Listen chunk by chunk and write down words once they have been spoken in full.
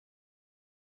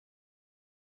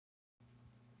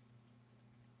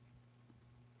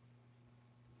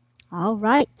All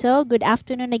right, so good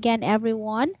afternoon again,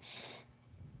 everyone.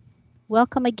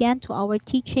 Welcome again to our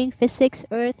teaching physics,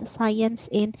 earth, science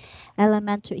in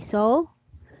elementary. So,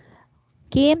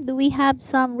 Kim, do we have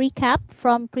some recap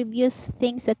from previous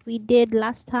things that we did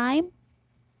last time?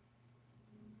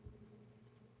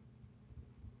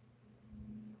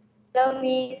 Hello,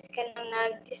 Miss. Kanang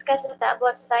nag-discuss uta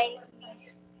about science,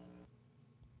 Miss.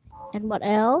 And what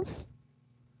else?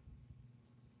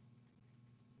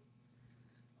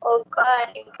 O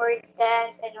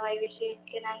importance and why we should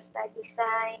kanang study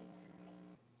science.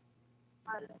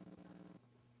 Um,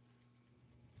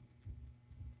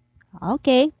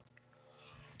 Okay,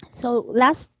 so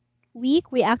last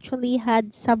week we actually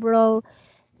had several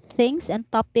things and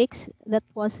topics that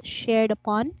was shared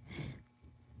upon.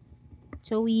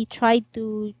 So we tried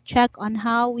to check on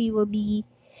how we will be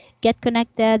get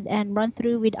connected and run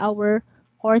through with our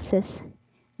courses.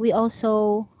 We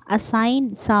also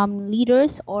assigned some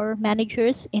leaders or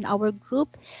managers in our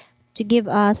group to give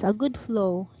us a good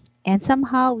flow. And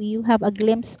somehow you have a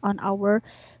glimpse on our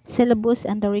syllabus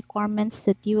and the requirements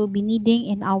that you will be needing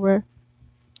in our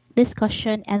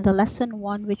discussion and the lesson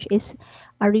one, which is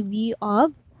a review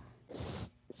of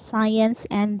science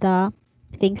and the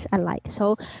things alike.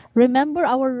 So remember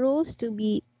our rules to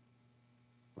be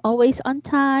always on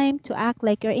time, to act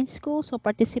like you're in school, so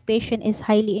participation is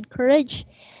highly encouraged.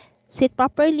 Sit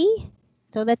properly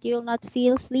so that you'll not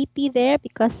feel sleepy there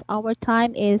because our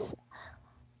time is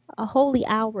a holy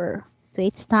hour. So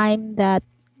it's time that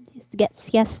is to get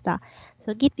siesta.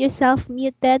 So keep yourself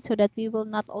muted so that we will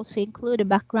not also include the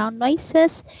background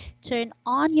noises. Turn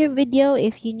on your video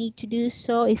if you need to do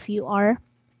so if you are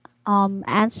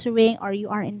answering or you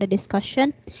are in the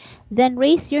discussion. Then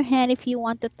raise your hand if you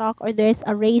want to talk, or there's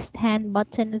a raised hand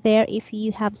button there if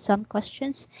you have some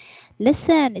questions.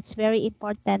 Listen, it's very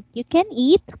important. You can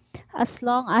eat as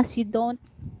long as you don't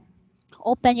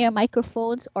open your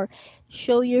microphones or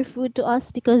show your food to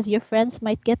us because your friends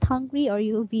might get hungry or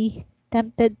you'll be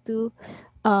tempted to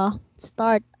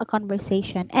start a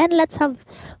conversation. And let's have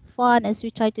fun as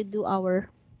we try to do our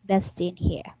best in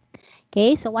here.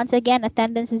 Okay, so once again,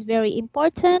 attendance is very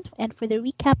important. And for the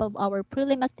recap of our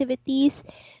prelim activities,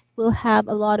 we'll have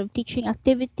a lot of teaching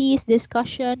activities,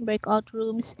 discussion, breakout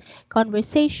rooms,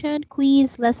 conversation,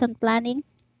 quiz, lesson planning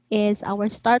is our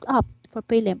start up for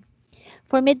prelim.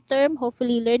 For midterm,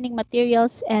 hopefully learning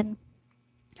materials and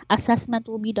assessment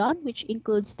will be done, which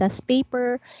includes test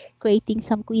paper, creating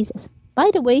some quizzes.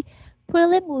 By the way,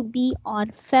 prelim will be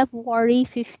on February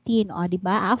 15. O, di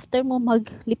ba? After mo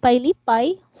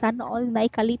maglipay-lipay, sana all na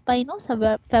ikalipay, no? Sa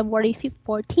February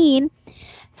 14,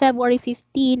 February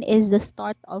 15 is the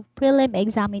start of prelim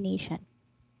examination.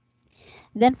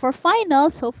 Then for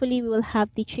finals, hopefully we will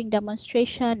have teaching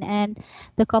demonstration and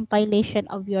the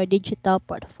compilation of your digital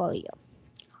portfolio.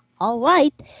 All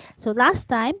right. So last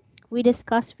time we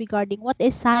discussed regarding what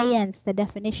is science, the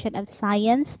definition of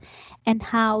science, and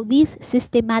how these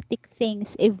systematic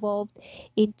things evolved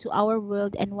into our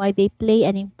world and why they play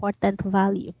an important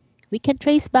value. We can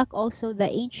trace back also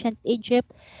the ancient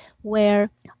Egypt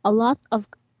where a lot of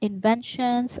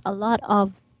inventions, a lot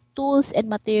of tools and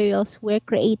materials were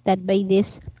created by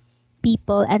these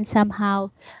people, and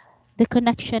somehow the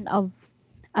connection of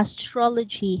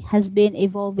astrology has been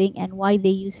evolving and why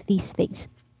they use these things.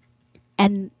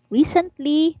 And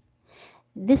recently,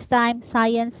 this time,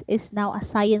 science is now a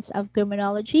science of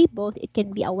criminology. Both it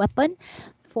can be a weapon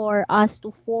for us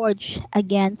to forge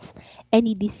against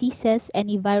any diseases,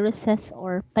 any viruses,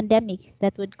 or pandemic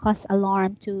that would cause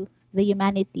alarm to the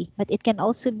humanity. But it can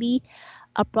also be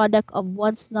a product of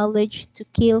one's knowledge to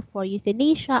kill for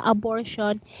euthanasia,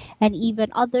 abortion, and even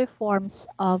other forms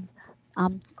of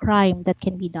crime that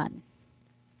can be done.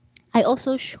 I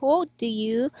also showed to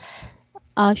you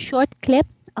a short clip,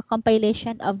 a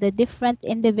compilation of the different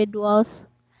individuals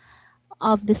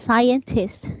of the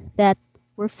scientists that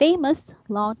were famous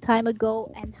long time ago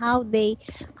and how they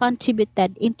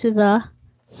contributed into the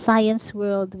science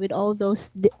world with all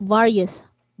those various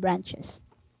branches.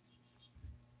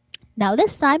 Now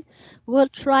this time we'll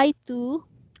try to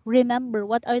remember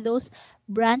what are those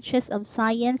branches of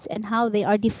science and how they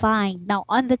are defined. Now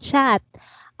on the chat,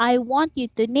 I want you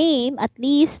to name at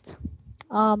least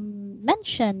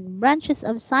mention branches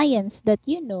of science that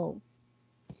you know.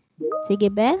 Sige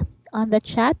be, on the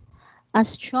chat.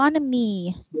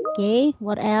 Astronomy. Okay,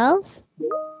 what else?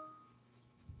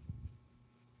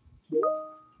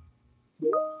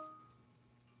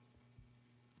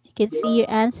 You can see your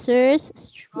answers.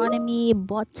 Astronomy,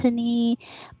 botany,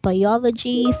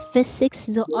 biology, physics,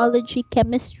 zoology,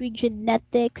 chemistry,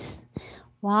 genetics.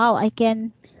 Wow, I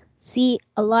can see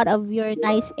a lot of your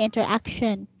nice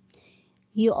interaction.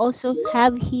 You also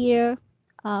have here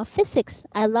physics.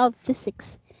 I love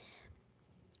physics.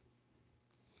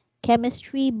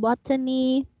 Chemistry,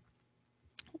 botany.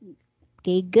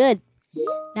 Okay, good.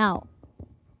 Now,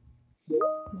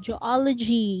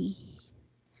 geology,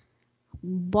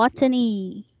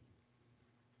 botany.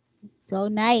 So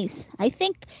nice. I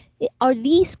think are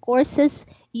these courses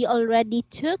you already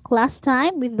took last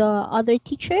time with the other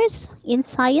teachers in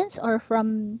science or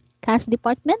from CAS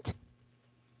department?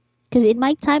 Because in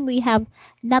my time we have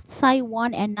NatSci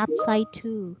 1 and NatSci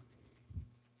 2.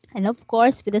 And of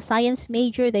course, with the science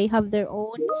major, they have their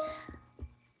own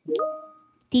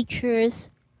teachers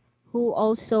who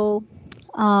also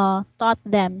taught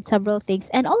them several things.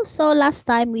 And also, last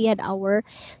time we had our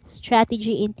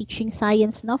strategy in teaching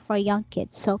science now for young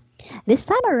kids. So this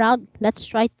time around, let's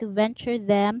try to venture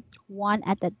them one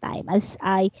at a time. As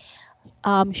I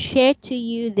share to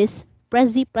you this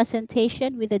Prezi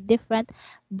presentation with the different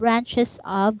branches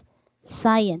of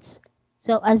science.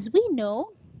 So as we know,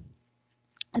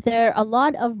 there are a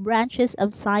lot of branches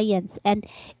of science, and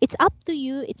it's up to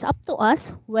you, it's up to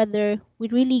us whether we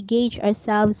really gauge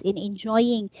ourselves in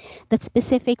enjoying that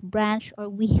specific branch or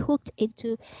we hooked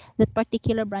into that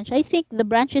particular branch. I think the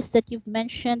branches that you've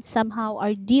mentioned somehow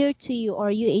are dear to you,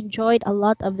 or you enjoyed a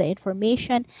lot of the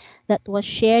information that was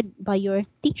shared by your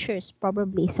teachers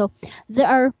probably. So there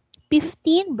are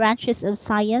 15 branches of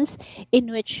science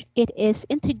in which it is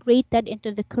integrated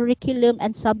into the curriculum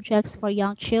and subjects for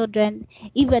young children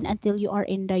even until you are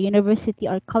in the university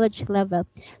or college level.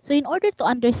 So, in order to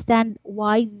understand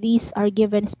why these are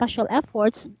given special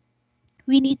efforts,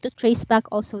 we need to trace back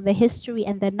also the history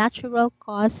and the natural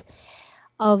cause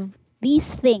of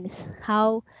these things,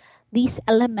 how these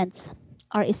elements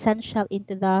are essential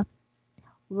into the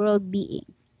world being.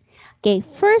 Okay,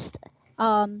 first,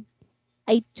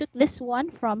 I took this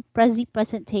one from Prezi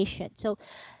presentation. So,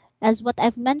 as what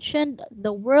I've mentioned,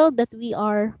 the world that we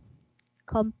are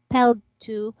compelled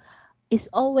to is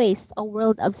always a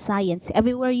world of science.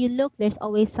 Everywhere you look, there's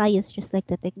always science, just like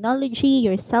the technology,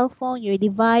 your cell phone, your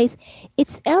device.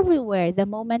 It's everywhere. The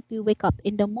moment we wake up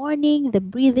in the morning, the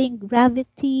breathing,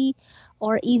 gravity,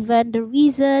 or even the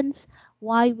reasons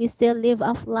why we still live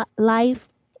a life,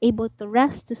 able to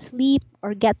rest, to sleep,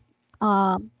 or get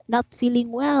not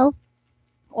feeling well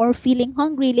or feeling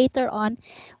hungry later on,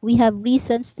 we have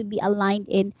reasons to be aligned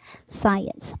in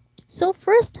science. So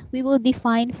first, we will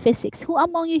define physics. Who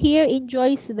among you here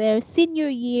enjoys their senior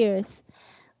years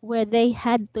where they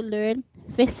had to learn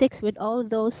physics with all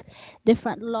those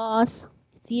different laws,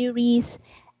 theories,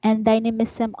 and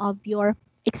dynamism of your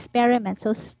experiments?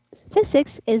 So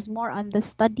physics is more on the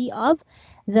study of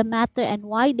the matter and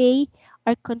why they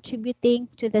are contributing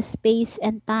to the space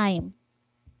and time,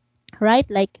 right?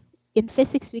 Like in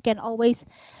physics, we can always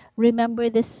remember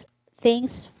these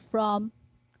things from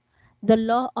the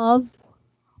law of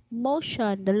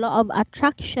motion, the law of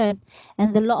attraction,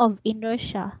 and the law of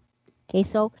inertia. Okay,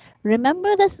 so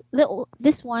remember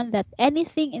this one, that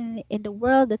anything in the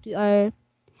world that we are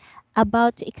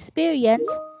about to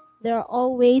experience, there are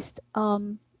always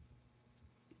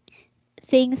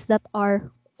things that are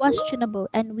questionable,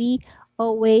 and we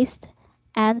always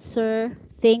answer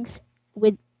things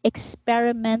with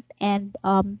experiment and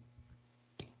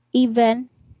even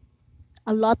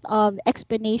a lot of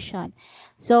explanation.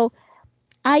 So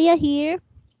Aya here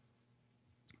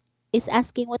is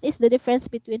asking what is the difference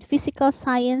between physical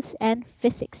science and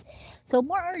physics. So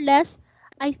more or less,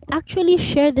 I actually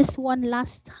shared this one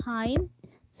last time.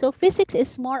 So physics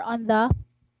is more on the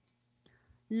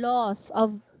laws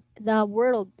of the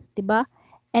world, diba?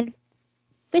 And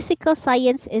physical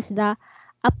science is the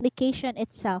application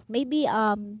itself. Maybe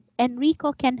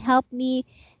Enrico can help me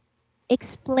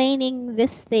explaining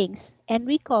these things.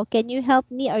 Enrico, can you help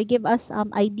me or give us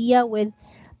idea with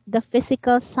the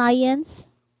physical science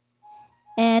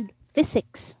and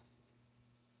physics?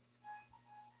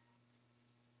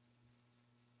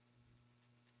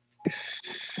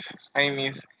 I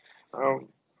miss. Um,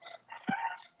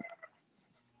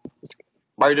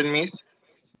 Pardon, miss.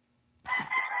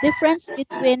 Difference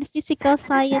between physical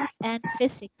science and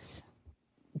physics.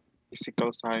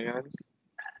 Physical science.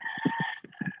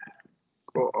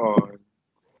 Go on.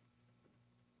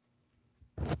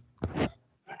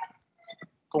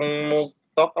 Kung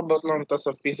talk about lang to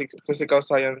sa physical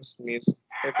science, miss,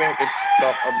 I think it's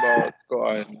talk about ko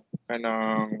on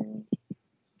kanang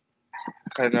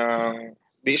kanang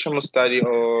di siya mo study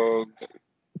o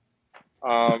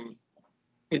um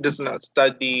it does not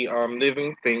study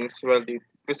living things. Well, the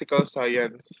physical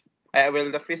science,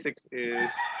 well, the physics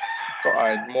is ko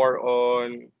on more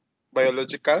on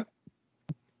biological.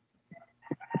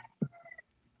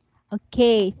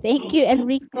 Okay, thank you,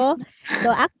 Enrico.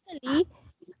 So actually,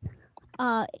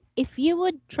 uh, if you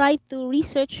would try to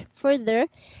research further,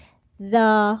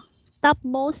 the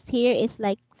topmost here is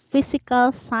like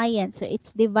physical science. So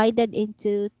it's divided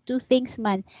into two things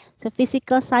man. So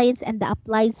physical science and the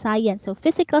applied science. So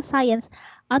physical science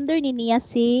under niya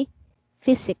si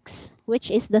physics, which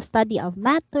is the study of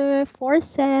matter,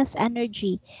 forces,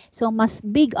 energy. So mas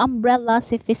big umbrella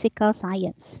si physical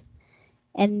science.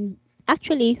 And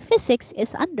actually physics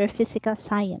is under physical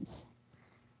science.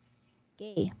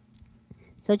 Okay.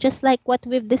 So just like what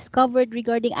we've discovered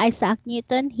regarding Isaac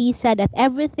Newton, he said that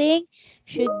everything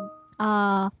should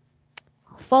uh,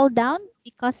 fall down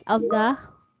because of the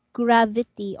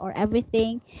gravity, or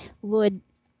everything would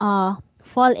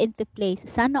fall into place.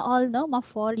 Sana all no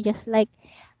ma-fall just like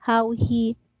how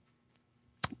he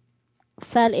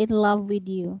fell in love with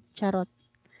you. Charot.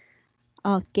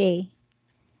 Okay.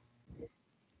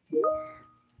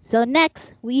 So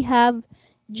next we have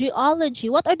geology.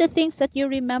 What are the things that you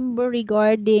remember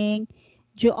regarding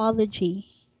geology?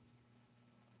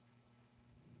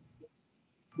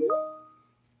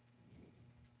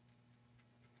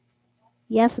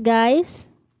 Yes, guys.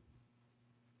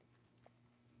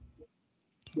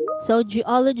 So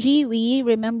geology, we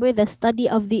remember the study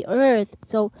of the earth.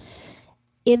 So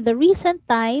in the recent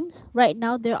times, right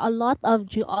now, there are a lot of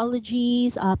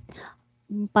geologies,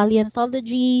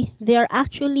 paleontology. They are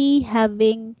actually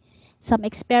having some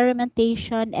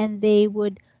experimentation, and they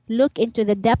would look into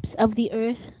the depths of the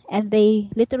earth, and they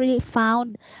literally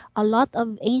found a lot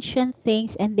of ancient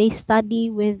things, and they study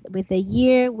with the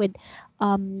year,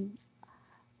 um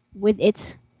with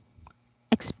its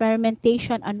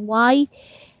experimentation on why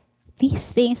these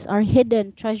things are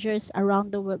hidden treasures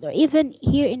around the world, or even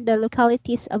here in the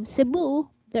localities of Cebu.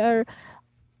 There are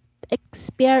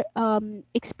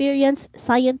experienced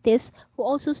scientists who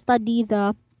also study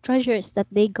the treasures that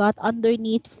they got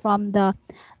underneath from the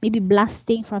maybe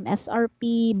blasting from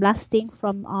SRP, blasting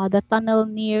from the tunnel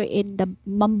near in the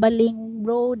Mambaling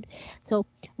Road. So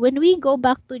when we go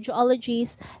back to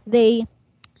geologies, they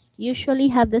usually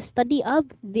have the study of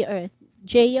the earth.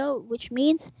 Geo, which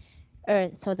means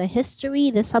earth. So the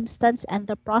history, the substance, and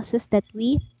the process that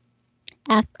we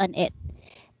act on it.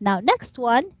 Now, next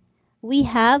one, we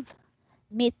have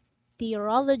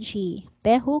meteorology.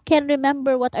 Who can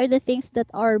remember what are the things that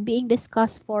are being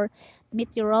discussed for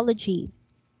meteorology?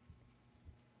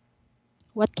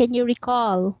 What can you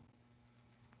recall?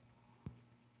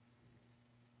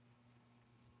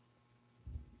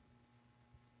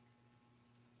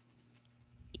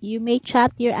 You may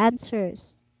chat your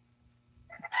answers.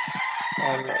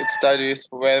 It studies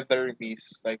weather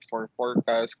like for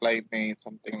forecast, climate,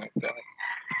 something like that.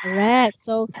 Correct.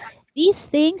 So these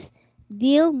things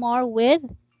deal more with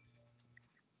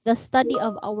the study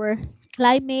of our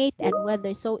climate and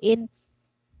weather. So in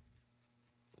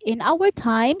our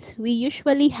times, we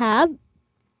usually have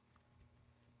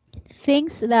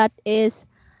things that is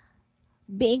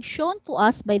being shown to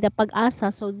us by the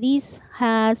Pag-asa. So these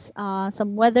has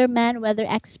some weathermen, weather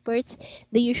experts.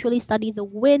 They usually study the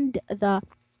wind, the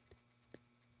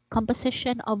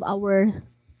composition of our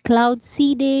cloud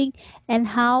seeding, and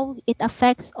how it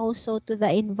affects also to the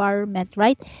environment,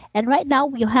 right? And right now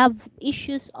we have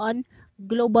issues on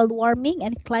global warming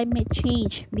and climate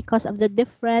change because of the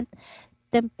different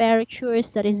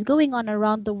temperatures that is going on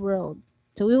around the world.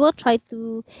 So we will try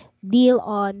to deal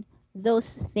on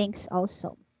those things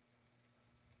also.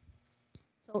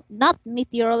 So, not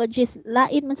meteorologists,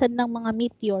 lain man sad ng mga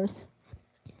meteors.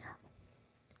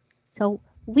 So,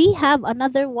 we have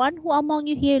another one. Who among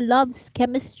you here loves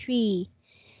chemistry?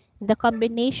 The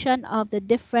combination of the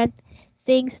different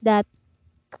things that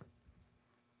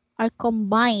are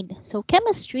combined. So,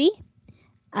 chemistry,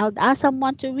 I'll ask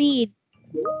someone to read.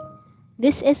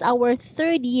 This is our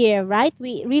third year, right?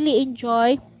 We really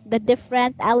enjoy the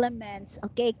different elements.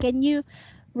 Okay, can you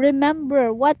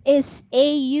remember what is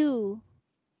AU?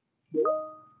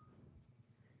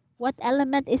 What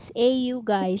element is AU,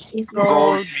 guys? If you Gold,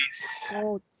 Gold, miss.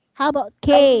 gold. How about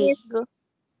I K? miss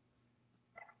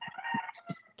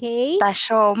K?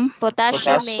 potassium,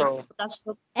 potassium Potassium, is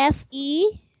potassium.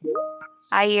 Fe?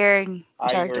 iron,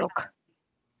 jar iron, joke.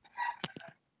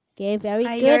 Okay, very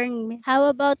good. Iron, miss. How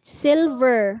about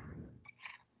silver?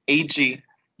 Ag,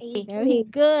 Very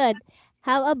good.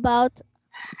 How about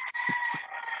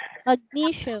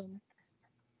magnesium?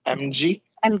 Mg,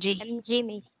 Mg, Mg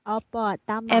miss. Opo,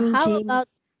 tama. How MG, about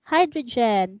miss.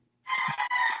 hydrogen?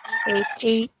 H,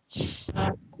 H.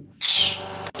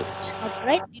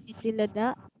 Alright, duty sila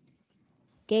da.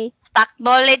 Okay. stock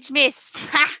knowledge, miss.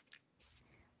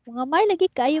 Mga may lagi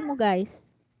kayo mo, guys.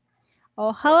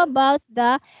 Or how about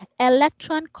the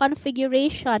electron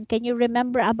configuration? Can you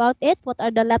remember about it? What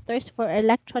are the letters for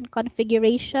electron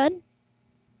configuration?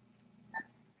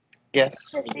 Yes.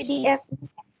 CDF.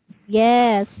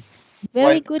 Yes.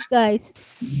 Very What? good, guys.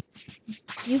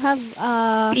 You have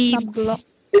P some block.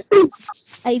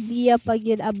 idea pa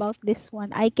yun about this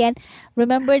one. I can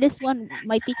remember this one.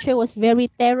 My teacher was very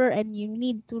terror and you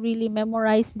need to really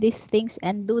memorize these things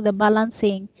and do the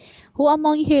balancing. Who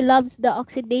among you here loves the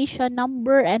oxidation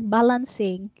number and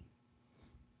balancing?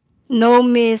 No,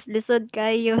 miss. Lisod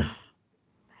kayo.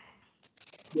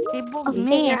 Libog Okay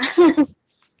me. ra.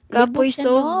 Libog Kapoy siya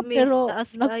sob, no, miss. pero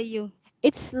Taas kayo.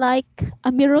 it's like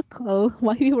a miracle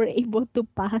why we were able to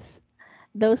pass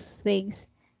those things.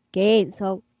 Okay,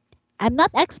 so I'm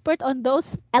not expert on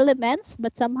those elements,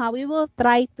 but somehow we will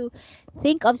try to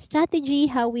think of strategy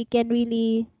how we can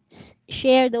really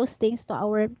share those things to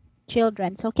our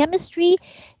children. So chemistry,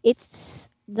 it's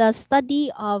the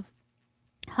study of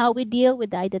how we deal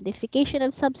with the identification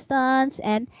of substance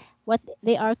and what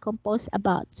they are composed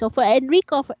about. So for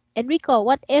Enrico,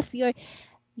 what if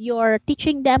your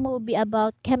teaching them will be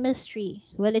about chemistry?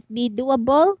 Will it be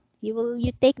doable?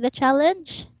 You take the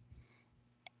challenge?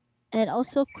 And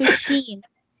also Christine.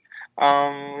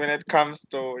 When it comes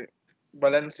to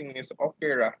balancing is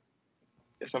opera,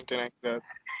 something like that.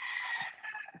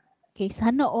 Okay,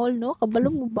 sana all, no?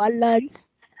 Kabalo mo balance.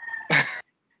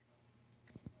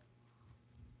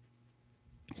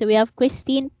 So we have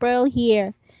Christine Pearl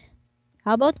here.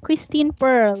 How about Christine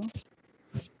Pearl?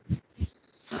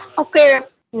 Okay ra,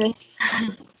 miss.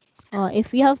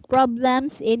 If you have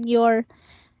problems in your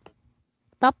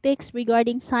topics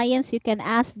regarding science, you can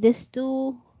ask these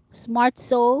two smart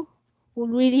soul who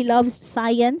really loves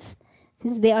science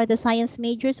since they are the science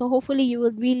major. So hopefully you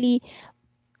will really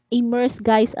immerse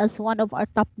guys as one of our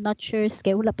top notchers.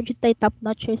 Kaya wala pa dyan tayo top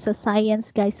notchers sa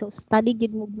science guys. So study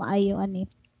gid mo maayo ani.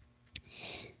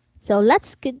 So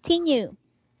let's continue.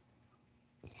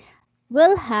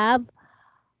 We'll have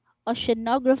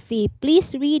oceanography.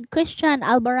 Please read Christian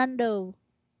Albarando.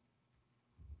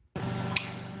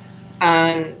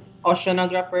 An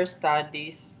oceanographer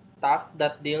studies stuff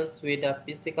that deals with the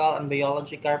physical and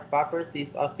biological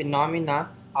properties of phenomena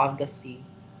of the sea.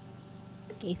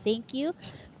 Okay, thank you.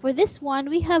 For this one,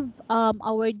 we have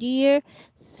our dear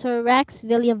Sir Rex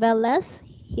Villavelas.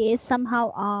 He is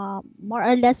somehow more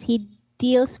or less he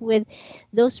deals with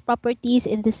those properties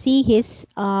in the sea. He's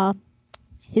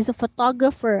a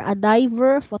photographer, a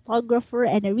diver, photographer,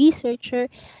 and a researcher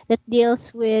that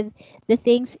deals with the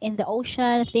things in the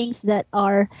ocean, things that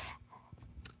are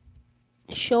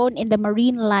shown in the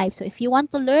marine life. So if you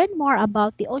want to learn more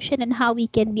about the ocean and how we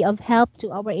can be of help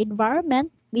to our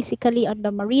environment, basically on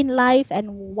the marine life and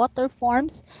water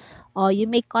forms, you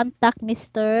may contact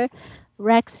Mr.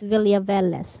 Rex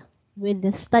Villaveles with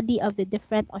the study of the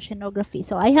different oceanography.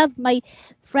 So I have my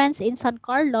friends in San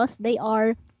Carlos, they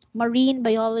are marine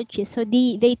biologists. So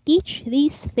they teach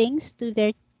these things to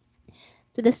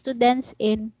the students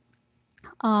in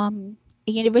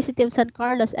University of San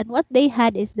Carlos, and what they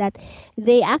had is that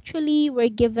they actually were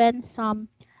given some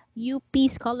UP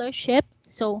scholarship.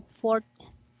 So for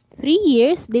 3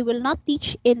 years they will not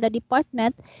teach in the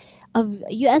department of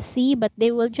USC, but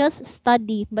they will just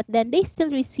study, but then they still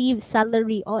receive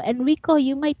salary. Or Enrico,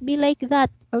 you might be like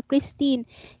that, or Christine,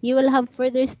 you will have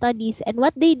further studies. And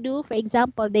what they do, for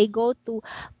example, they go to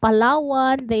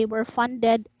Palawan, they were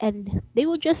funded, and they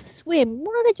would just swim.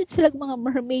 Mura na jud silang mga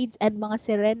mermaids and mga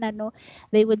sirena, no?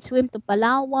 They would swim to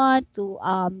Palawan, to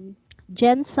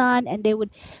Jensan, and they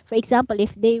would, for example,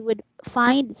 if they would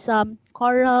find some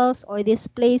corals or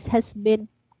this place has been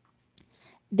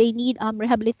they need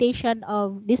rehabilitation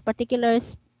of this particular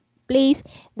place,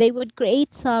 they would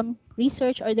create some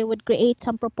research or they would create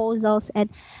some proposals, and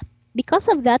because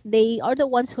of that they are the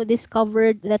ones who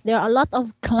discovered that there are a lot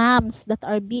of clams that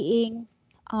are being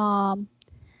um,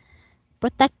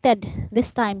 protected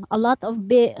this time, a lot of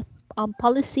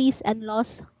policies and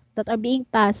laws that are being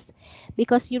passed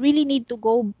because you really need to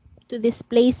go to these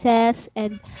places.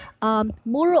 And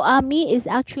Muroami is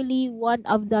actually one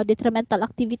of the detrimental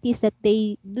activities that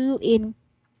they do in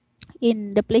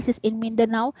the places in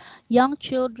Mindanao. Young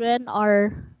children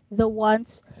are the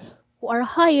ones who are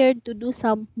hired to do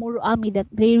some muruami, that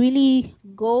they really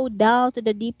go down to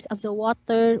the deeps of the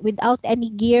water without any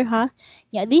gear, ha.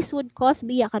 Yeah, this would cause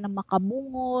biya ka na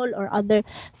makabungol or other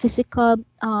physical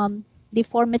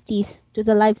deformities to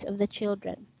the lives of the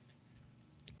children.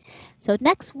 So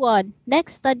next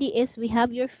study is, we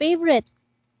have your favorite,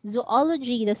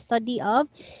 zoology, the study of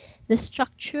the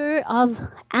structure of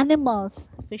animals,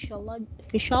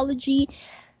 physiology,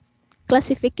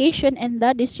 classification and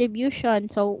the distribution.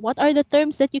 So what are the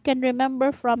terms that you can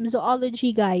remember from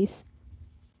zoology, guys?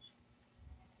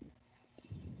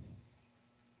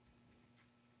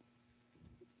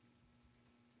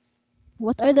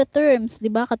 What are the terms? Di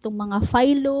ba? Katong mga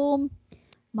phylum,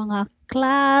 mga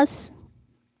class,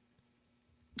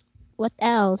 what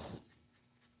else?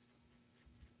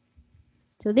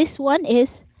 So this one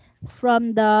is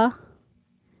from the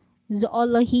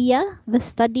Zoologia, the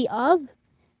study of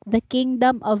the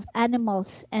kingdom of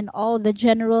animals and all the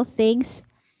general things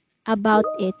about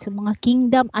it. So mga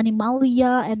kingdom,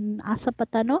 animalia, and asa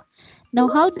patano. Now,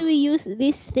 how do we use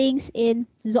these things in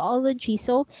zoology?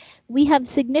 So we have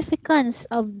significance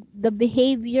of the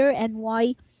behavior and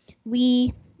why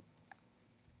we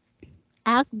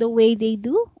act the way they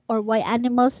do, or why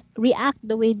animals react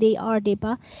the way they are,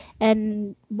 diba?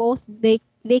 And both they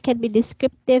can be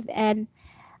descriptive and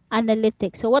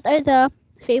analytic. So what are the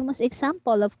famous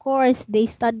example? Of course, they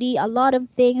study a lot of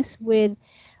things with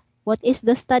what is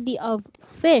the study of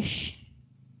fish.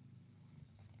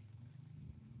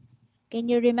 Can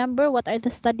you remember what are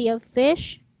the study of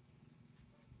fish?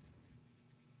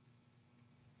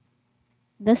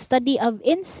 The study of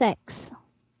insects.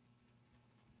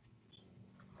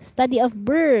 Study of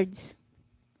birds.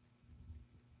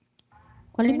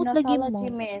 Kalimut lagi mo.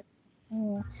 Ornithology, miss.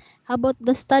 Oh. How about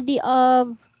the study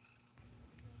of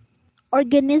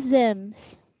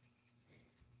organisms?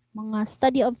 Mga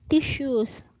study of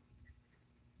tissues.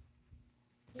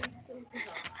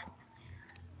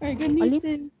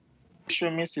 Organism. Tissue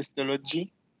means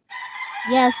histology.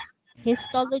 Yes,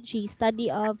 histology, study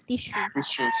of tissue.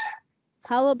 Tissues.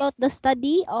 How about the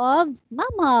study of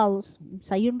mammals?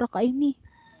 Sayon ra kayo ni.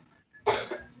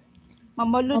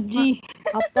 Mammalogy.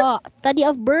 Apa, study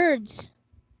of birds.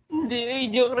 Hindi,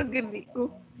 joke ra gani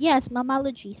ko. Yes,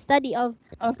 mammalogy, study of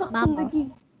Sakto mammals.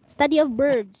 lagi. Study of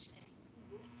birds.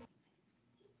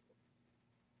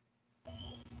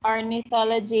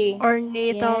 Ornithology.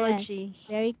 Yes,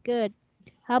 very good.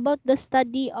 How about the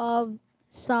study of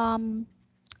some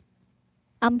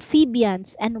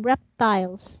amphibians and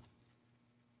reptiles?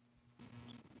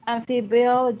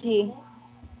 Amphibiology.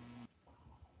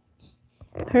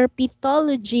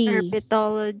 Herpetology.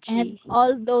 And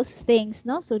all those things,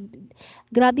 no? So,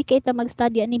 grabe kay ta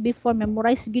mag-study ani before,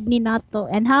 memorize good ni nato.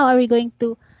 And how are we going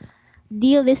to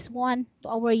deal this one to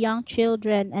our young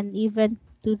children and even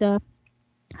to the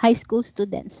high school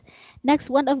students? Next,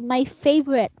 one of my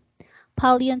favorite,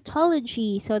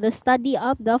 paleontology. So the study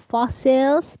of the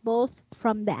fossils, both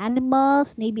from the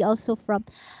animals, maybe also from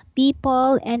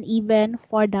people, and even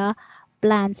for the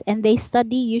plants. And they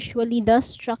study usually the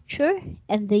structure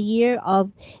and the year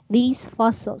of these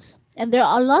fossils. And there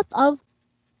are a lot of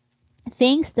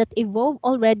things that evolve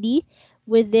already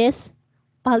with this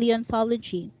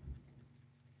paleontology.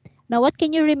 Now, what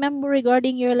can you remember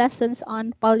regarding your lessons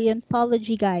on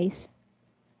paleontology, guys?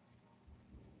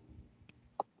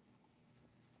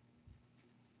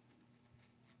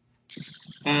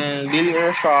 Dili ra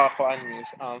siya kuan is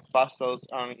fossils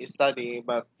ang study,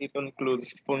 but it includes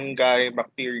fungi,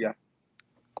 bacteria.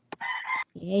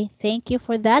 Okay, thank you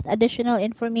for that additional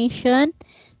information.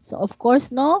 So, of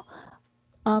course, no,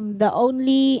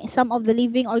 some of the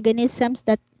living organisms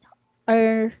that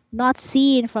are not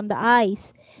seen from the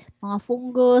eyes, mga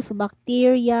fungus,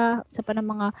 bacteria, sa pa ng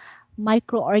mga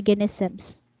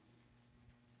microorganisms.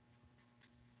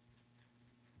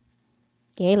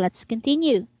 Okay, let's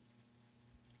continue.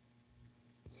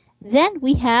 Then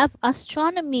we have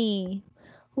astronomy.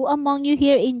 Who among you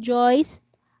here enjoys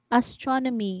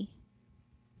astronomy?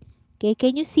 Okay,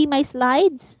 can you see my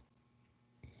slides?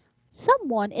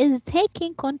 Someone is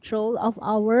taking control of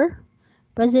our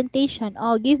presentation.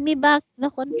 Oh, give me back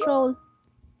the control.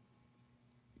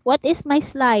 What is my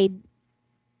slide?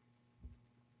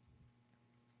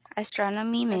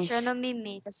 Astronomy, miss. Astronomy,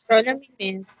 miss. Astronomy,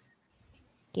 miss.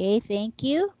 Okay, thank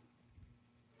you.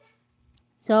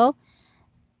 So,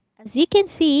 as you can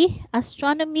see,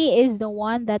 astronomy is the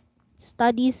one that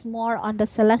studies more on the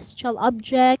celestial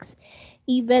objects,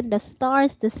 even the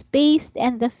stars, the space,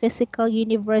 and the physical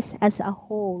universe as a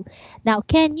whole. Now,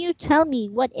 can you tell me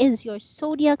what is your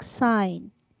zodiac sign?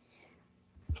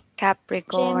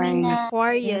 Capricorn. Gemini.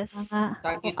 Aquarius.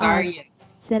 Sagittarius.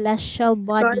 Celestial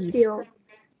bodies.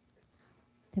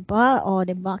 Diba? O,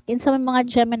 diba? Kinsa may mga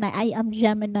Gemini. I am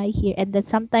Gemini here. And then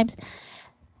sometimes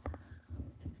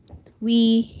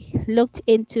we looked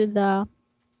into the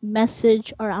message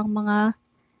or ang mga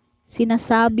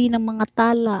sinasabi ng mga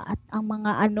tala at ang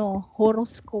mga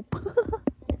horoscope.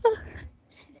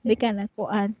 Di ka na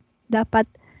kuan. Dapat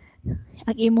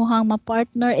ang imuhang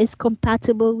partner is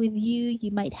compatible with you.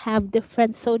 You might have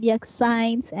different zodiac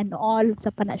signs and all sa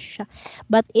pana siya.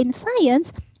 But in science,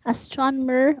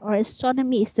 astronomer or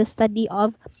astronomy is the study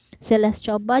of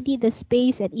celestial body, the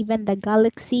space, and even the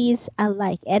galaxies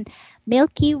alike. And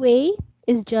Milky Way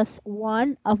is just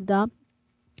one of the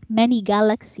many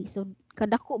galaxies. So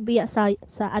kadako biya sa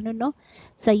ano no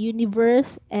sa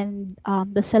universe and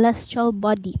the celestial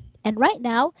body. And right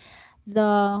now,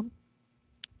 the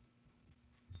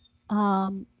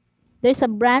um, there's a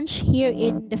branch here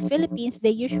in the Philippines.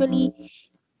 They usually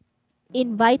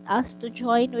invite us to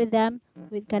join with them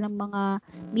with kanang mga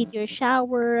meteor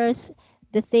showers,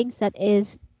 the things that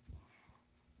is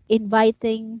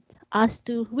inviting us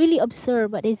to really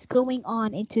observe what is going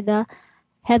on into the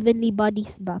heavenly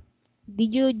bodies ba.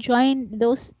 Did you join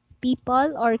those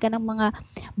people or kanang mga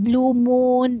blue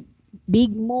moon,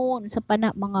 big moon, sa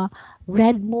pana mga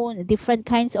red moon, different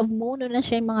kinds of moon, na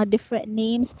siya yung mga different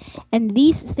names, and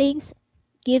these things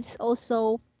gives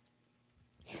also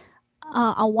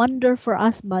a wonder for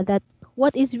us ba that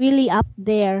what is really up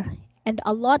there, and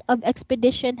a lot of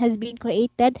expedition has been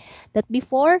created that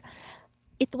before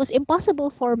it was impossible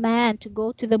for man to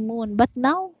go to the moon, but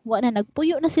now wa na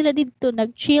nagpuyo na sila dito,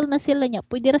 nag-chill na sila niya,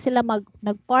 pwede ra sila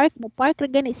nagpark mo park ra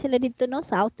gani sila dito no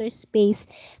sa outer space.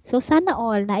 So sana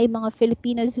all na ay mga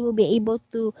Filipinos who will be able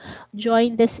to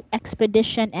join this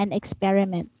expedition and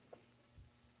experiment.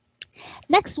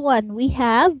 Next one, we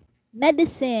have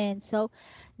medicine. So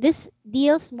this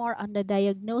deals more on the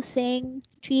diagnosing,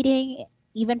 treating,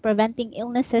 even preventing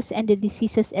illnesses and the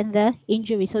diseases and the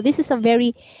injury. So this is a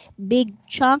very big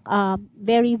chunk,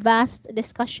 very vast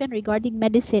discussion regarding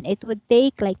medicine. It would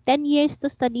take like 10 years to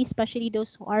study, especially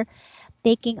those who are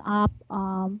taking up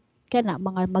kana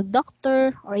mga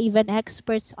mag-doctor or even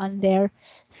experts on their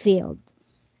field.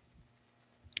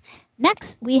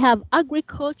 Next, we have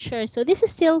agriculture. So this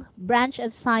is still branch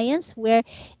of science where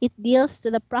it deals to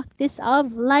the practice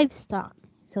of livestock.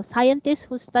 So scientists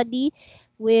who study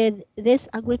with this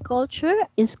agriculture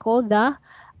is called the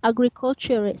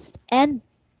agriculturist. And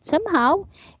somehow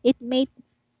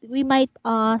we might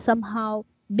somehow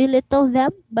belittle them,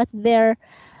 but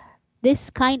this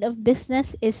kind of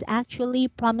business is actually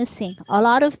promising. A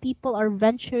lot of people are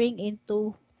venturing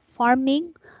into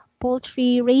farming,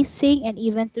 poultry raising, and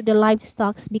even to the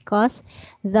livestock because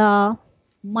the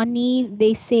money,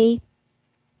 they say,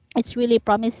 it's really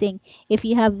promising if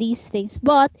you have these things.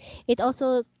 But it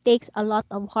also takes a lot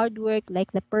of hard work,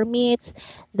 like the permits,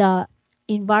 the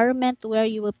environment where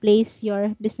you will place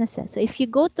your businesses. So if you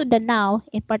go to Danao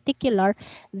in particular,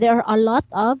 there are a lot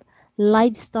of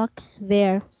livestock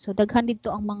there. So daghan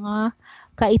dito ang mga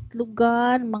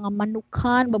kaitlugan, mga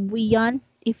manukan, babuyan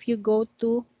if you go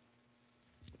to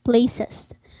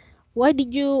places. Why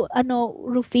did you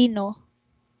Rufino?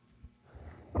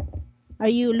 Are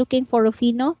you looking for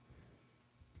Rufino?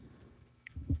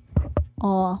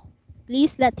 Oh,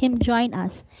 please let him join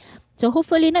us. So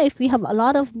hopefully if we have a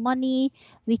lot of money,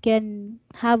 we can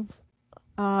have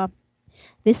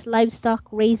this livestock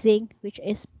raising, which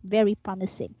is very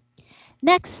promising.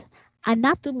 Next,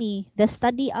 anatomy, the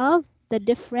study of the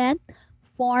different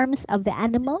forms of the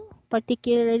animal,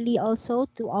 particularly also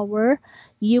to our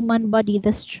human body,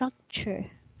 the structure.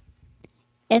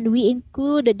 And we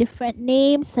include the different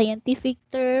names, scientific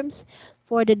terms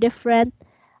for the different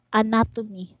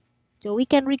anatomy. So we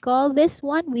can recall this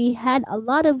one. We had a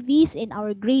lot of these in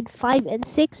our grade 5 and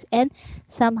 6, and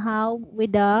somehow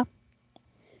with the,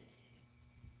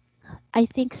 I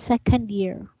think, second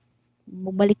year.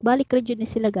 Mubalik-balik rin yun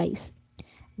sila, guys.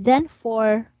 Then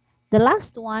for the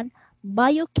last one,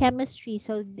 biochemistry.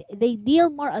 So they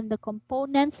deal more on the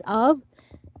components of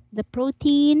the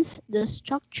proteins, the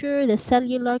structure, the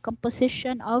cellular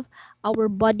composition of our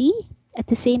body, at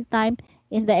the same time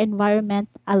in the environment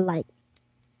alike.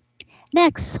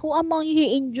 Next, who among you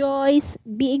enjoys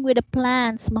being with the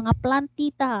plants, mga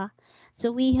plantita?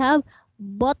 So we have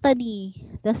botany.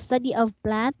 The study of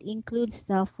plant includes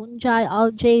the fungi,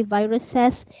 algae,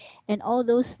 viruses, and all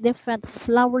those different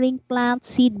flowering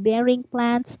plants, seed-bearing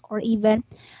plants, or even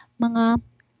mga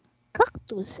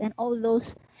cactus and all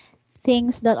those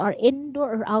things that are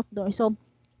indoor or outdoor. So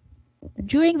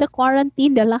during the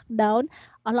quarantine, the lockdown,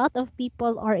 a lot of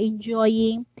people are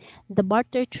enjoying the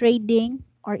barter trading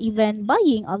or even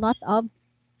buying a lot of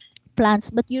plants.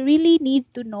 But you really need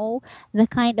to know the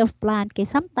kind of plant. Kaya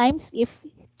sometimes, if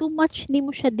too much ni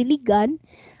mo siya diligan,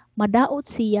 madaot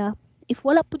siya. If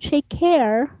wala po siya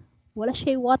care, wala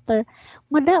siya water,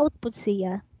 madaot po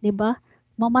siya. Diba?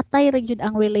 mamatay ra jud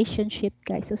ang relationship,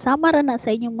 guys. So sama ra na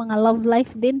sa inyong mga love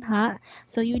life din ha.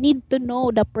 So you need to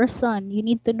know the person, you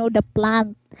need to know the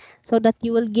plant so that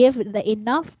you will give the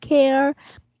enough care,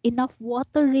 enough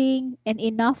watering, and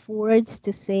enough words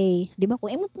to say. Di ba? Kung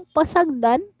imo pong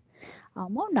pasagdan,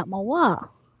 mo na mawa.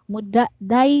 Mo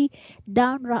die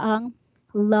down ra ang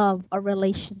love or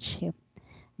relationship.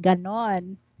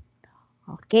 Ganon.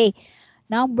 Okay.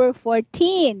 Number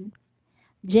 14,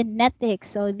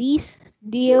 genetics. So these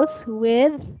deals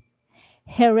with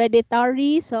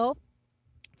hereditary. So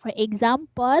for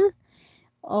example,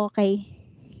 okay,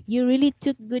 you really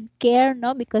took good care,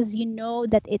 no, because you know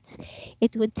that it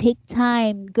would take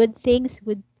time. Good things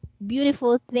would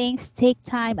beautiful things take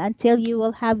time until you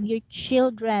will have your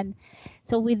children.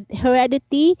 So with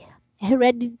heredity,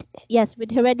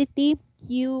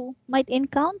 you might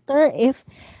encounter if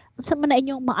sa man na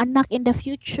inyong maanak in the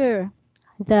future.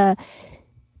 The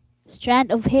strand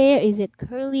of hair, is it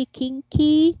curly,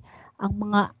 kinky, ang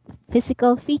mga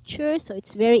physical features. So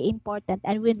it's very important.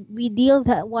 And when we deal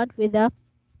that one with the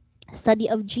study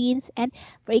of genes, and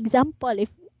for example,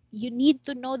 if you need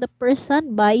to know the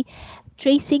person by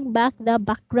tracing back the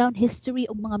background history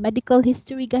o mga medical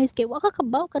history, guys, kay waka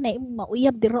kabaw ka na imong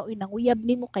mauyab dira o nang uyab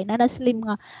nimo kay nanaslim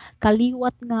nga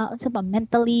kaliwat nga unsa ba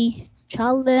mentally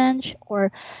challenge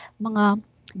or mga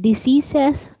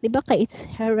diseases, di ba, kay it's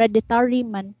hereditary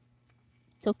man.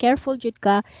 So careful jud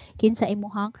ka kinsa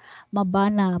imuhang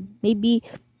mabana. Maybe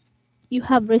you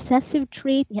have recessive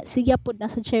trait, nya siya pud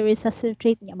nasa siya recessive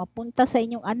trait, nya mapunta sa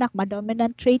inyong anak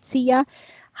ma-dominant trait siya,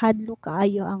 hadlo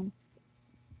kaayo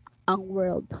ang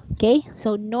world. Okay?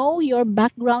 So know your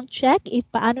background check if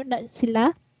paano na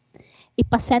sila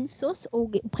ipa-census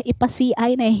o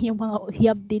ipa-CI na yung mga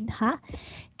uyab din ha.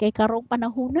 Kay karong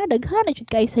panahon na daghan na jud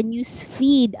kay sa news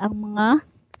feed ang mga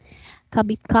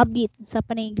kabit-kabit sa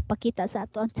panay ipakita sa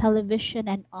ato ang television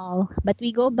and all. But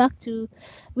we go back to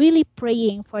really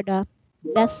praying for the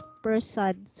best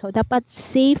person. So dapat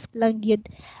safe lang yun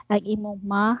ang imong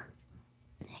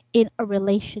in a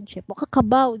relationship. O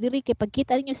kakabaw, diri kay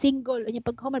pagkita ninyo single, unya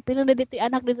paghuman pila na dito yung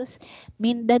anak dito sa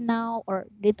Mindanao or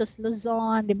dito sa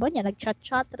Luzon, di ba niya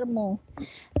nagchat-chat ra mo.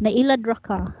 Nailad ra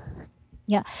ka.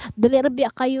 Yeah, dali ra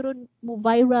biya kayo ron mo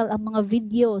viral ang mga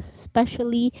videos,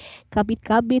 especially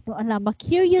kabit-kabit no ana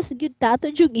ma-curious gyud ta ato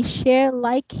jud i-share,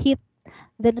 like, hit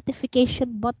the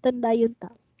notification button dayon ta.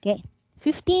 Okay.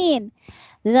 15,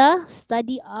 the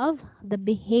study of the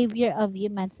behavior of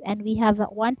humans, and we have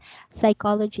that one,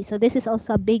 psychology. So this is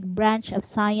also a big branch of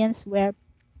science where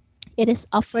it is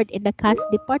offered in the CAS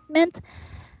department,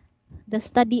 the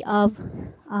study of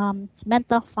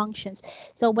mental functions.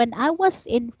 So when I was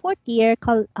in fourth year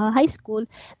high school,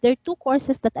 there are two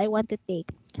courses that I want to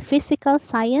take: physical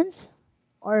science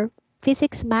or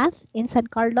physics math in San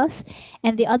Carlos,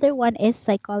 and the other one is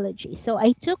psychology. So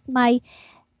I took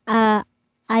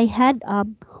I had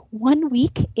 1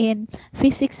 week in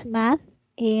physics math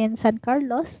in San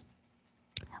Carlos,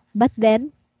 but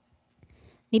then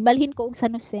nibalhin ko og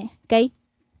San Jose kay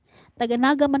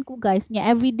taganaga man ko, guys, nya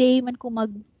everyday man ko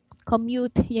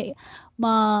mag-commute,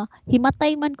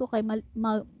 mahimatay man ko kay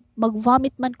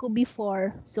mag-vomit man ko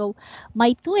before. So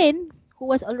my twin, who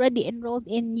was already enrolled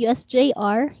in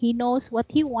USJR, he knows what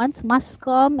he wants,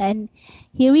 Mascom, and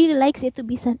he really likes it to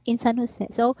be in San Jose.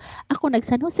 So ako nag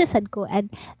San Jose sad ko,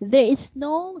 and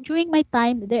during my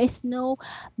time there is no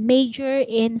major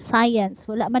in science.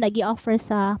 Wala man nag-i-offer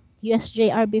sa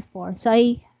USJR before. So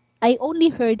I only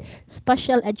heard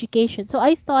special education. So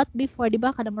I thought before, di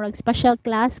ba, kada murag special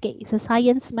class kay sa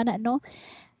science man na, no?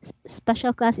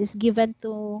 Special class is given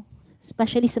to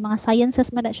especially sa mga sciences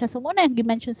man na siya. So muna yung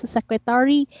dimension sa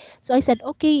secretary. So I said,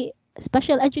 okay,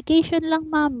 special education lang,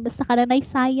 ma'am, basta kada na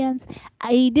science.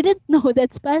 I didn't know that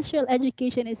special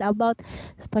education is about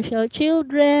special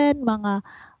children, mga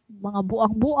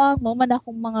buang-buang, mo man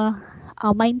akong mga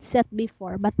mindset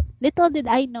before. But little did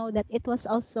I know that it was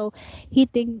also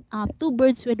hitting two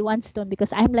birds with one stone,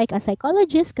 because I'm like a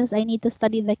psychologist because I need to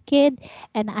study the kid,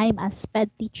 and I'm a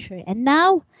SPED teacher. And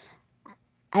now,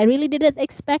 I really didn't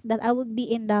expect that I would be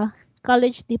in the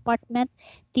college department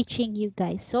teaching you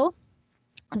guys. So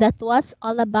that was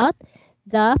all about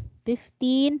the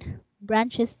 15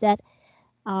 branches that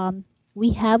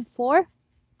we have for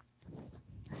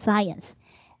science.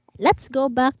 Let's go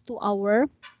back to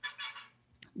our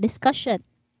discussion.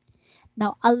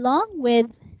 Now, along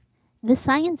with the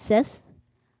sciences,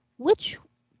 which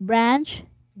branch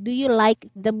do you like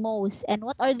the most, and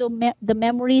what are the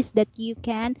memories that you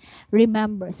can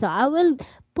remember? So I will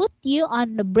put you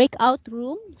on the breakout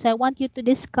room. So I want you to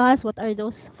discuss what are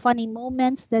those funny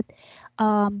moments that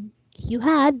you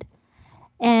had,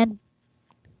 and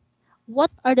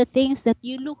what are the things that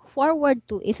you look forward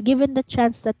to if given the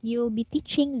chance that you'll be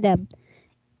teaching them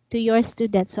to your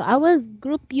students. So I will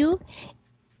group you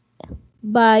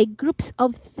by groups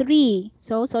of three,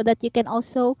 so that you can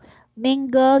also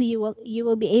mingle. You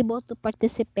will be able to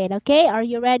participate. Okay, are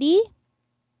you ready?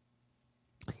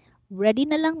 Ready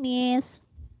na lang, miss.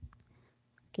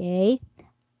 Okay,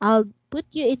 I'll put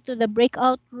you into the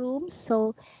breakout rooms.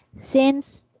 So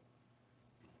since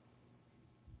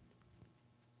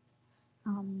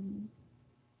um,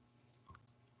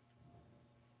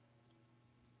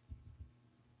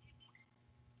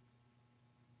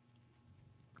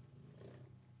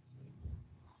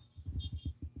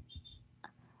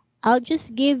 I'll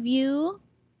just give you,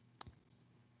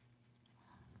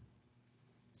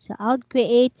 so I'll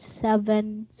create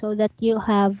 7 so that you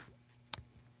have.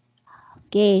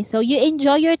 Okay, so you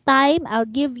enjoy your time. I'll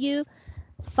give you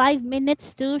 5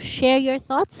 minutes to share your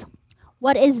thoughts.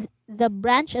 What is the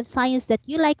branch of science that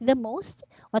you like the most?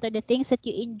 What are the things that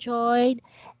you enjoyed?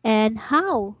 And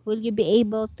how will you be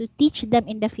able to teach them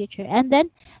in the future? And then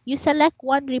you select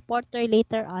one reporter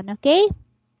later on, okay?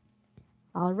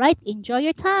 All right, enjoy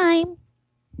your time.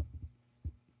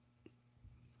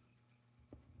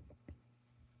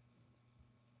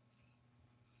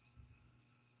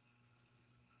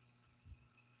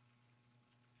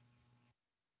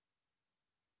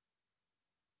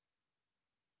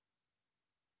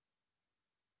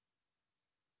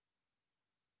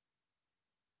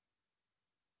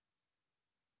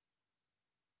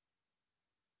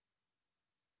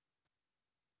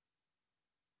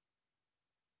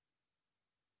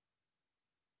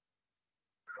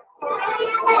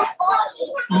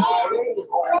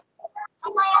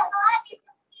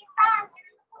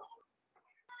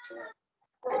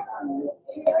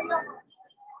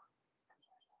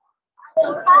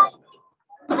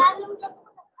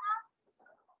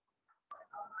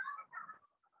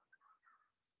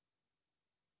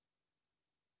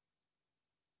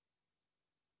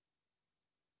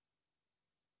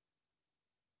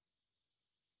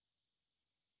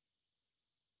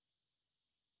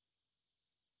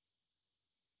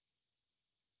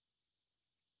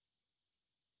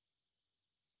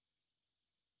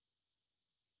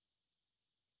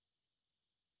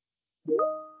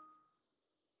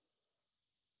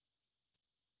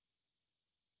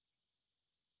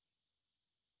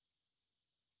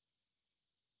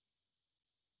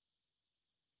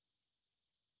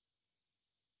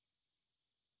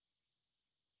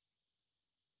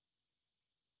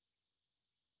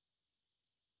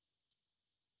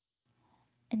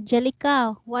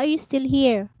 Angelica, why are you still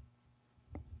here?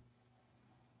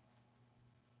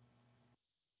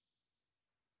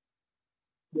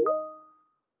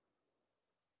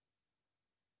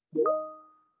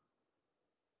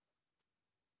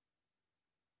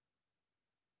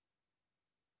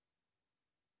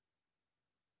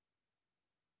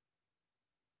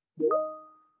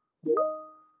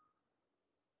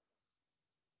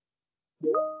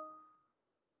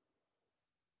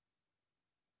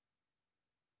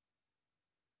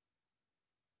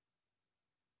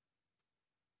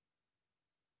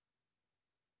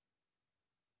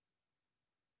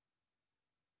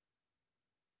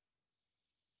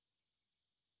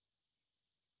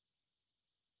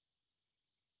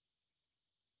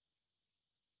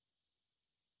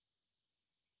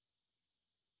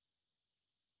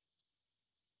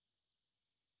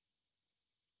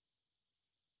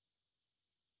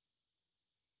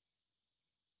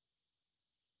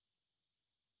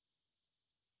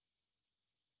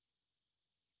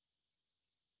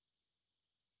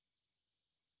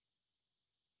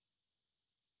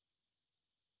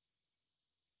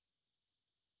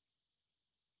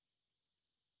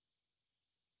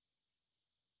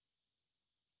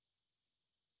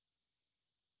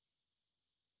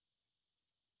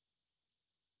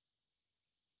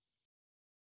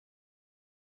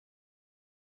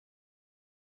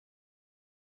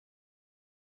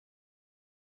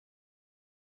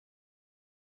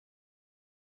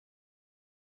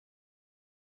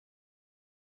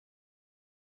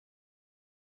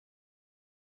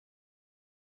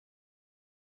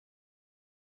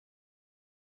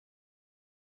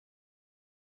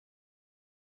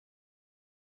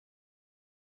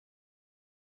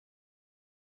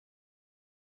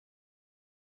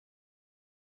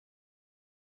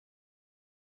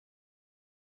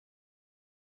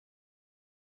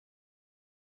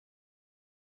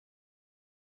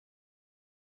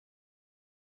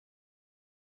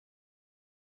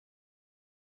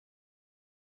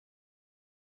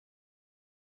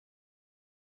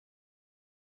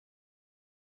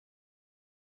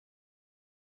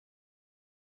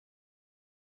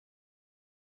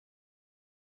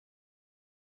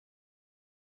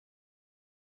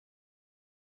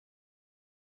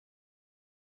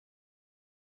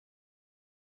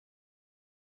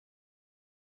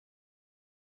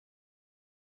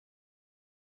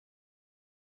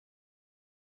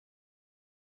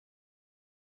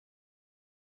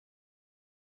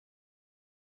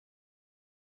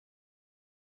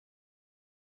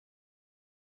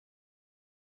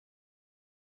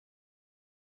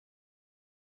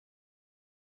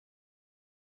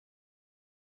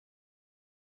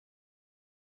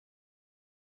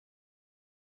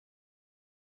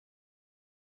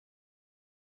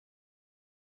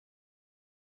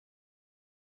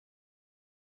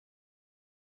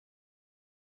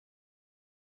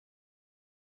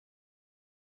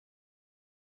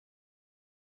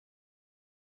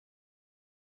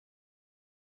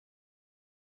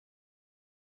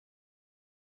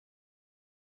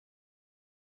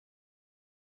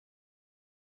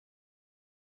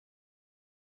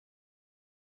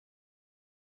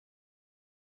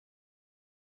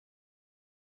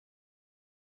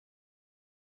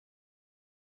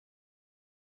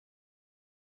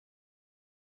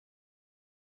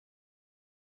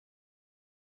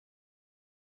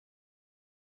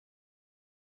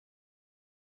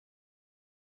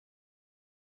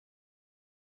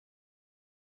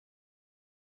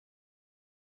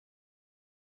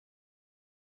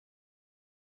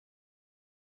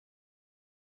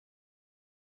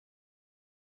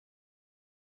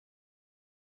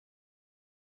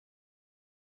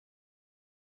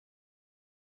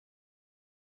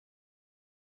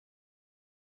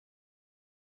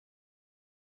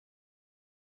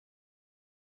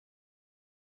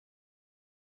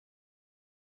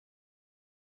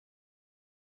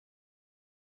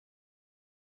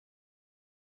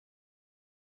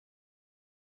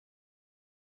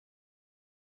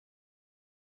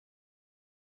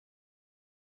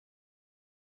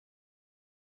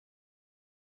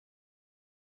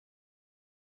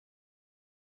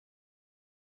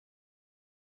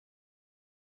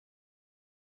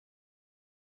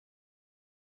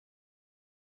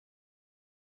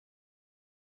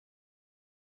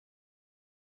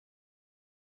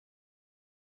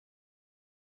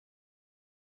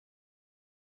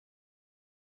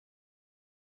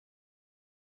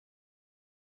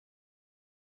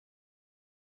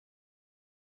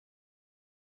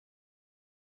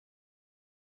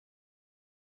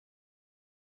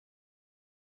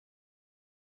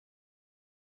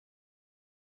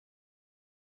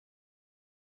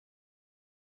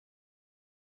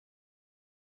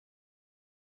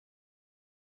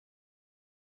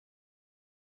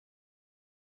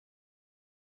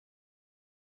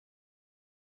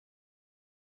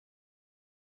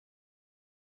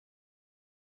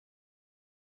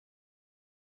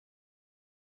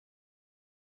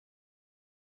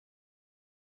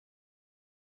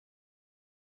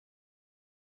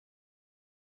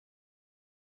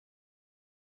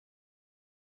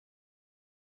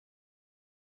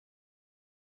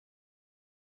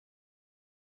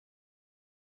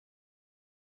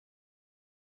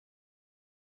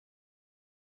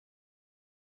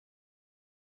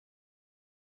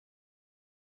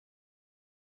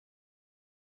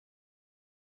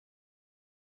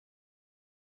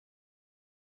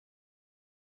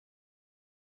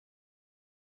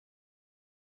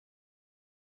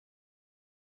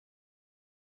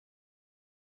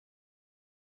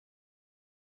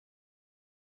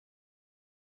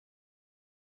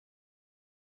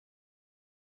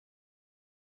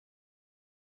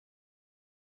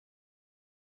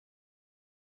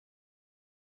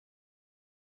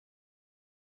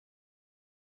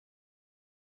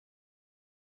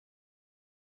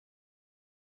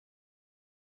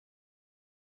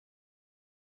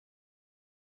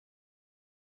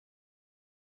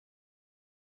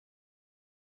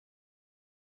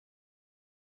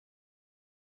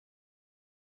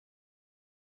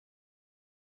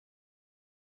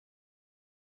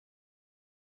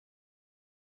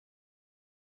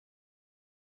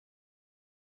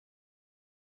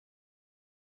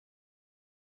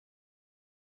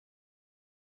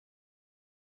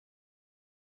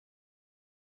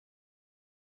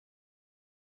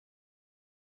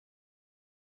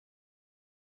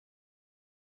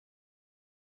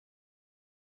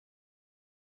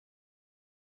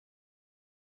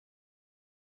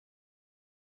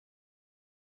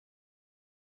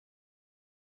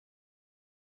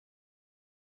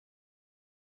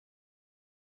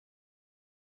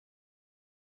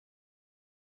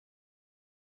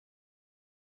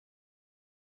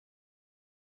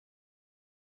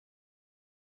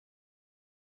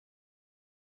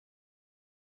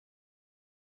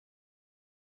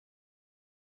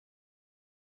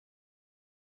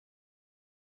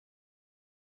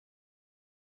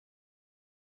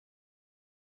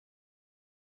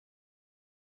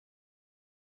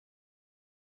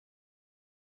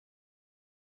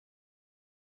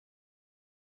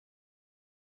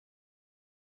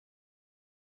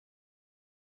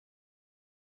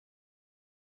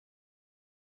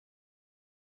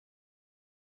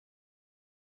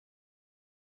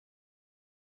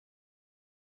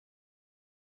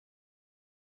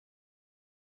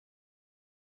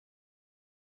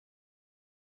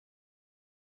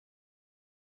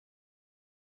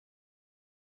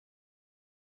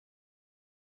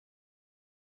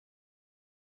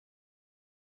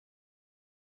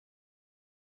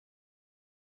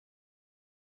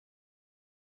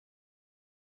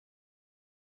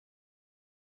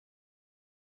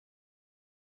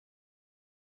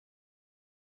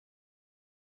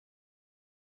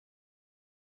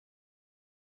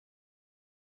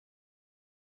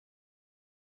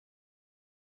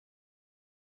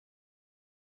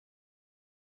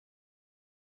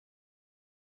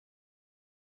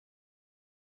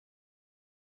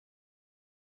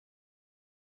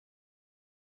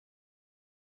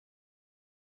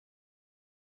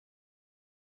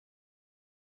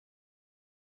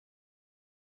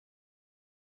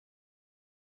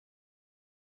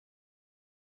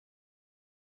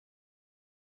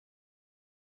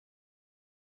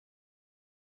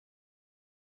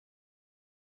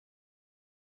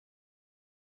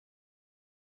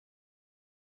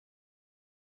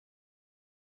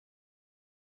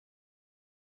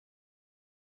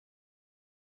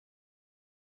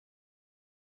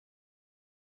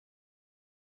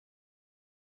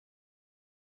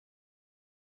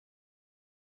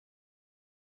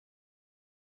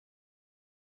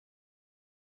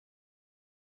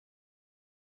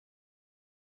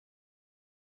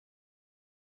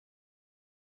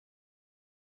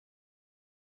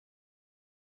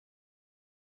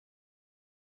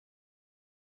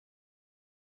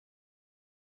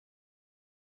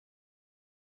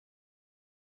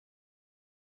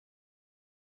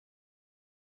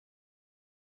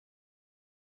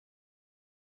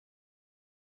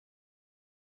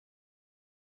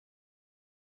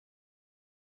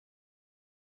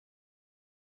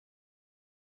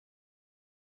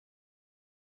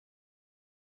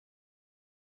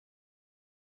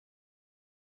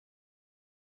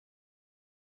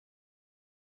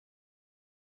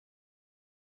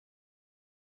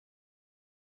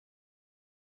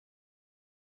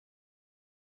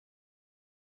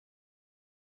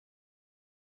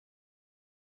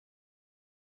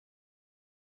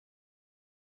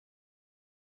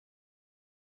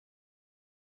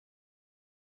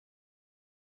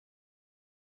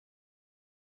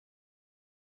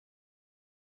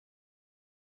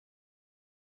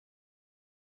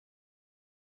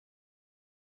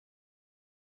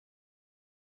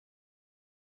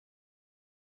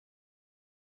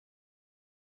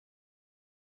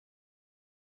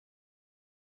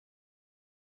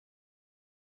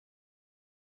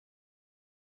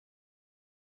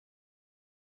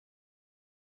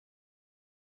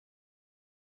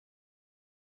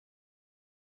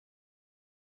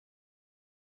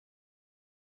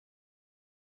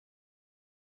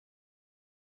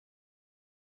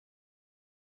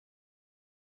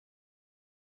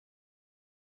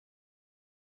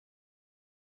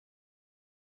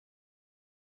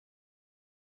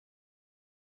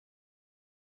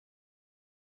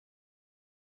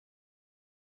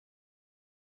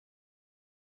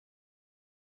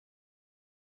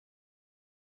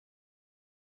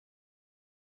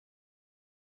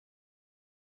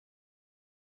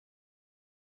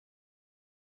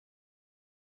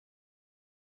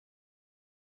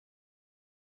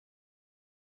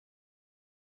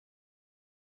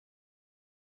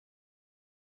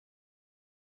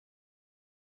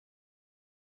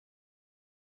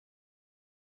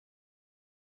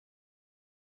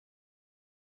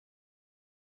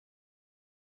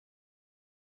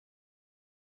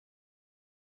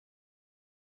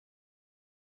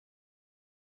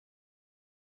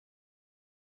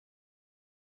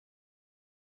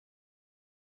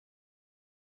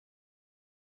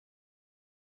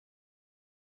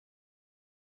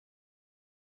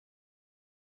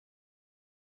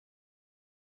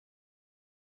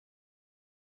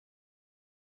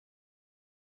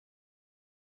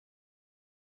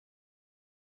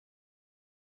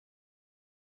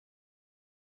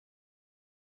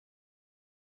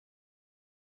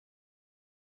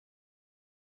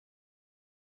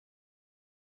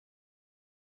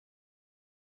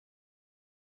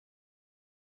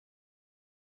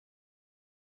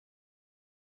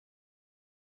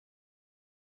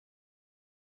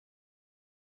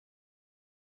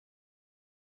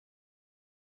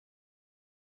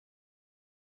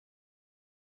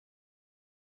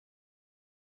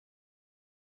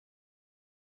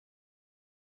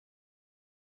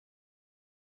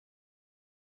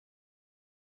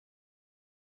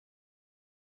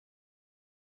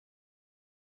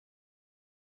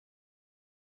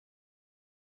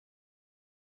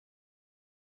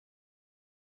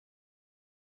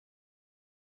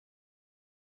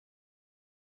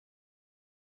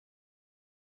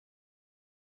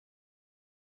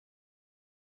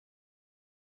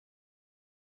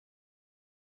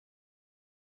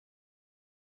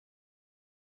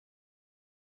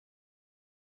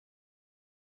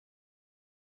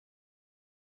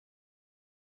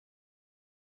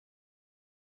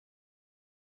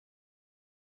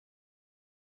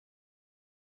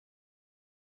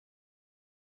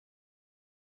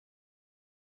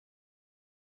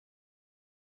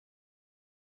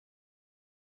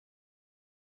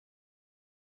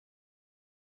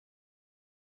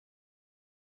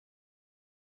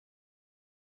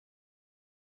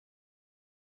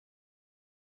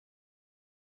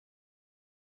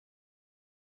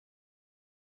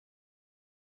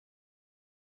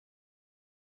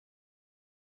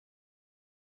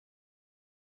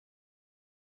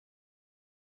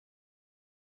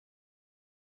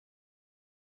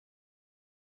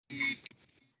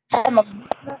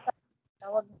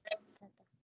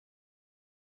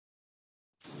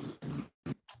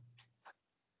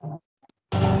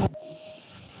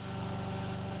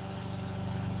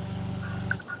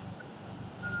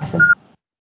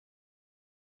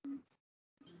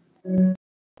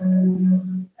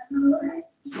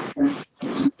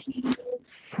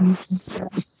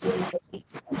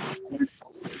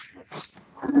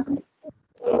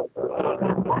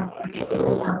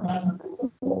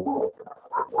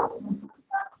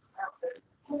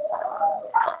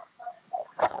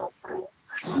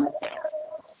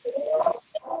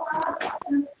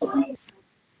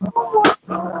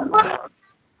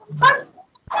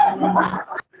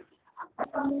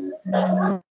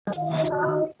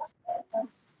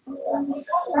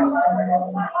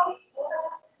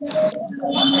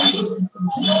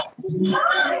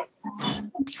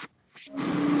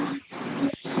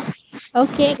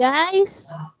 Okay, guys.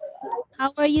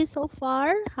 How are you so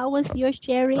far? How was your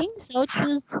sharing? So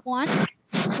choose one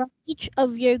from each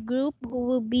of your group who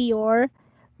will be your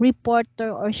reporter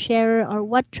or sharer or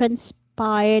what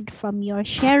transpired from your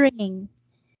sharing.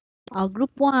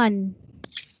 Group one.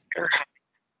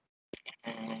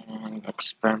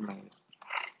 Experiment.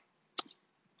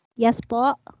 Yes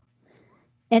po.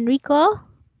 Enrico?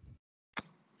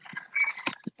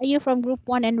 Are you from group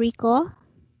one, Enrico?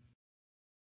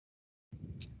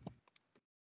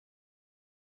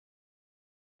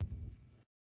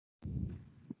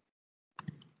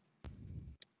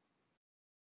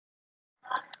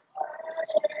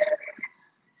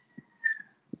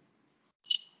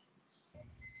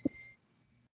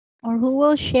 Or who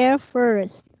will share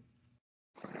first?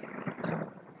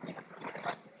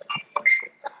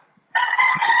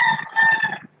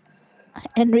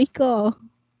 Enrico.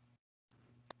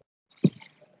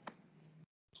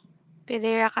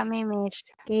 Pidira kami, Miss.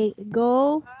 Okay,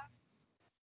 go.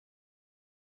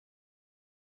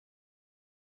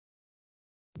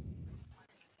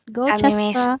 Go, Kami,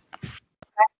 Miss. Cheska.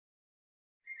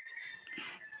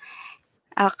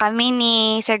 Kami ni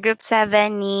sa group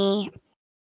 7 ni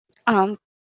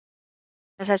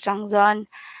sa Changzon.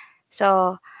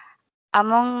 So,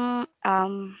 among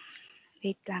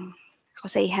wait lang. Ako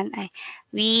sa ihan ay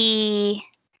we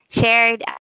shared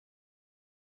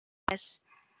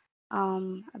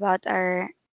about our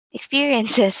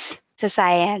experiences sa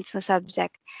science, sa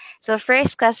subject. So,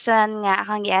 first question nga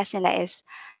akong i-ask nila is,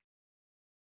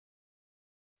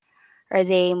 are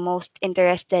they most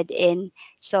interested in?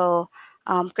 So,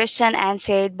 Christian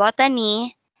answered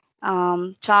botany,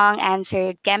 Chong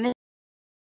answered chemistry,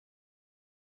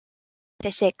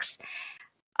 physics.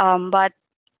 But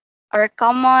our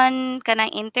common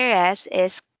kanang interest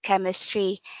is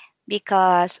chemistry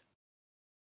because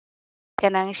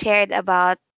kanang shared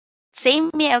about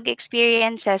same mi og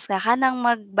experiences nga kanang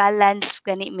mag-balance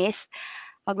gani miss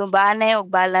maglumbaan na og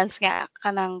balance nga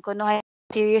kanang kuno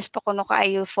serious pa kuno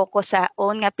kaayo focus sa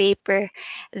own nga paper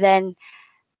then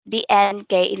the end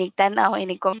kay inig tanaw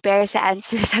inig compare sa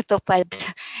answer sa tupad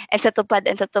and sa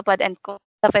tupad and kung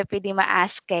sa pa pwede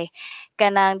ma-ask kay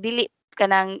kanang dili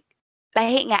kanang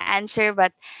lahi nga answer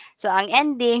but so ang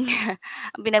ending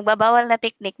ang pinagbabawal na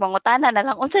technique mangutana na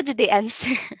lang unsa jud the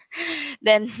answer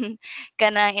then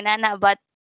kanang inana but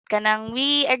kanang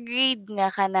we agreed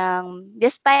nga kanang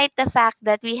despite the fact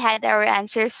that we had our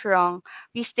answers wrong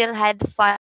we still had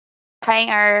fun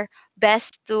trying our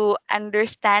best to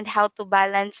understand how to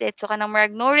balance it so kanang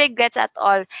murag no regrets at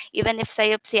all even if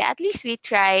sayop siya at least we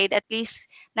tried at least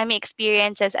nami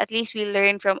experiences at least we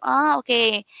learned from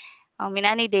okay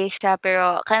minani day siya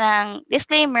pero kanang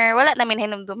disclaimer wala namin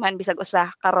hinumduman bisag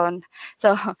usa karon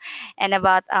so and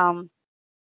about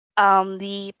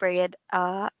the period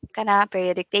kana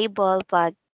periodic table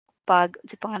pag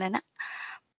si pangalan na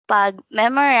pag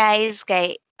memorize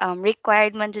kay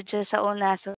required man jud siya sa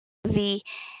una so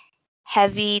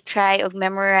heavy try og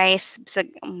memorize bisag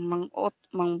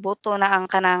mangbuto na ang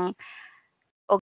kanang